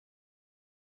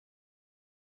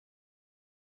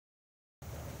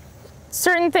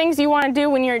certain things you want to do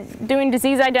when you're doing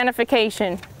disease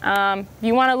identification.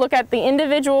 You want to look at the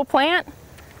individual plant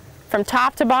from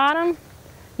top to bottom.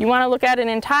 You want to look at an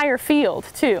entire field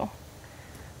too.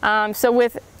 So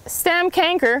with stem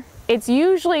canker, it's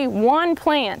usually one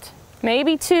plant,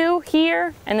 maybe two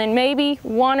here, and then maybe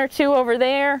one or two over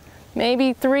there,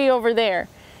 maybe three over there.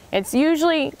 It's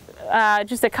usually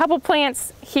just a couple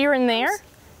plants here and there.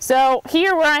 So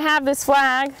here where I have this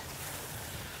flag,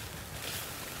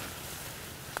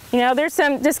 you know, there's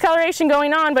some discoloration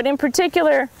going on, but in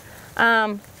particular,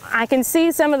 I can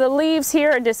see some of the leaves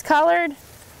here are discolored,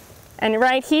 and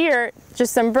right here,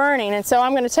 just some burning. And so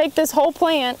I'm going to take this whole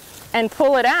plant and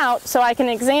pull it out so I can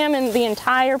examine the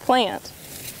entire plant.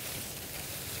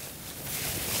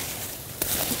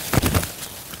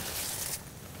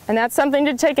 And that's something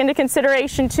to take into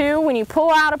consideration too. When you pull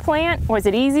out a plant, was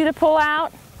it easy to pull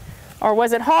out or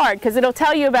was it hard? Because it'll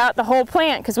tell you about the whole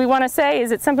plant, because we want to say,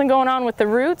 is it something going on with the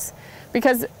roots?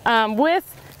 Because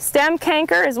with stem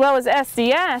canker as well as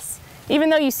SDS, even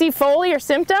though you see foliar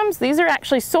symptoms, these are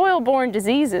actually soil-borne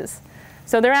diseases.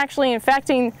 So they're actually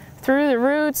infecting through the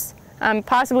roots,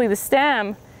 possibly the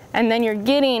stem, and then you're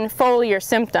getting foliar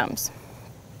symptoms.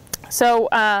 So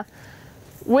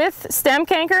with stem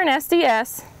canker and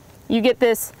SDS, you get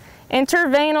this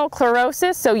interveinal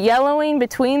chlorosis, so yellowing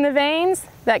between the veins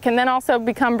that can then also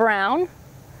become brown.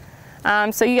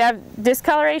 So you have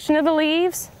discoloration of the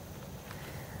leaves.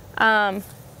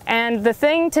 And the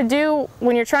thing to do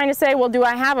when you're trying to say, well, do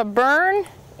I have a burn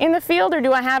in the field or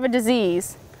do I have a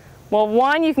disease? Well,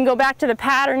 one, you can go back to the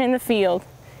pattern in the field.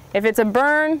 If it's a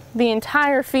burn, the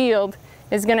entire field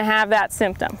is going to have that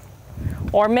symptom.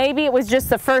 Or maybe it was just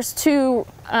the first two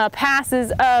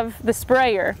passes of the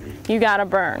sprayer, you got a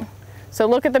burn. So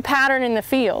look at the pattern in the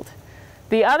field.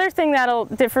 The other thing that'll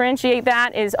differentiate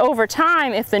that is over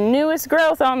time, if the newest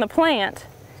growth on the plant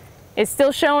is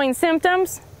still showing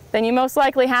symptoms, then you most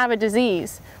likely have a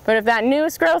disease. But if that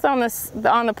newest growth on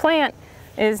the plant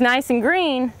is nice and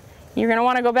green, you're going to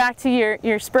want to go back to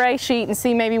your spray sheet and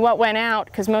see maybe what went out,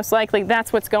 because most likely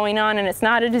that's what's going on, and it's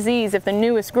not a disease if the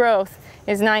newest growth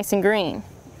is nice and green.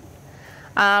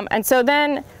 And so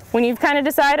then when you've kind of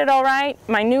decided, all right,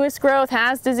 my newest growth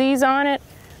has disease on it,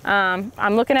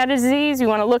 I'm looking at a disease, you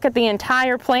want to look at the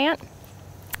entire plant.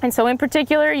 And so in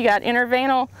particular, you got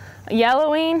interveinal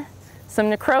yellowing, some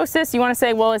necrosis. You want to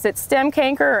say, well, is it stem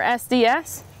canker or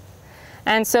SDS?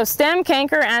 And so stem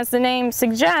canker, as the name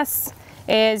suggests,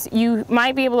 is you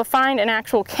might be able to find an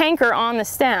actual canker on the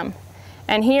stem.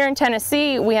 And here in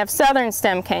Tennessee, we have southern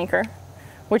stem canker,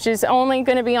 which is only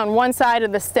going to be on one side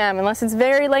of the stem. Unless it's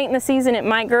very late in the season, it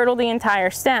might girdle the entire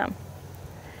stem.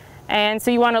 And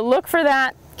so you want to look for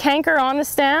that canker on the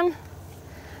stem,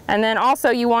 and then also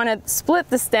you want to split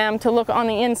the stem to look on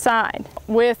the inside.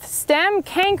 With stem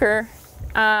canker,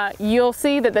 you'll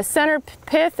see that the center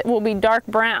pith will be dark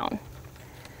brown.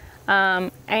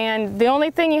 And the only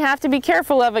thing you have to be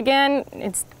careful of, again,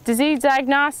 it's disease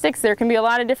diagnostics. There can be a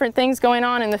lot of different things going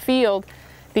on in the field.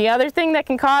 The other thing that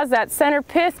can cause that center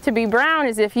pith to be brown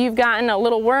is if you've gotten a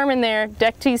little worm in there,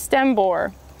 Dectes stem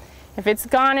borer. If it's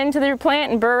gone into your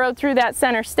plant and burrowed through that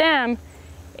center stem,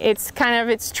 it's kind of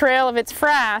its trail of its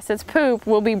frass, its poop,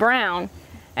 will be brown.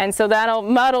 And so that'll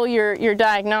muddle your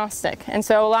diagnostic. And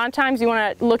so a lot of times you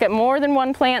want to look at more than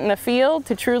one plant in the field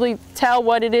to truly tell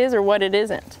what it is or what it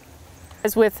isn't.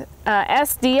 As with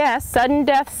SDS, sudden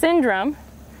death syndrome,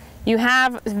 you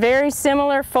have very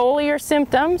similar foliar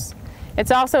symptoms.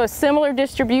 It's also a similar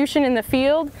distribution in the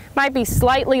field. Might be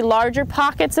slightly larger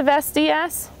pockets of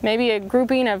SDS, maybe a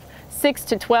grouping of 6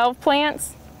 to 12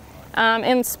 plants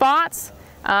in spots.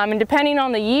 And depending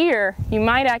on the year, you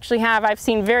might actually have, I've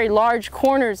seen very large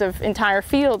corners of entire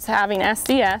fields having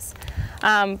SDS.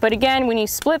 But again, when you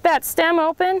split that stem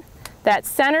open, that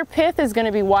center pith is going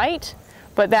to be white,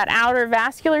 but that outer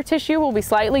vascular tissue will be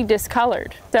slightly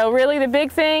discolored. So really the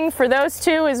big thing for those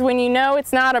two is when you know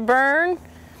it's not a burn,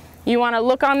 you want to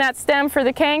look on that stem for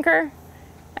the canker,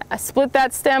 split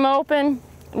that stem open,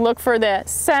 look for the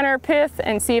center pith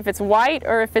and see if it's white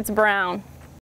or if it's brown.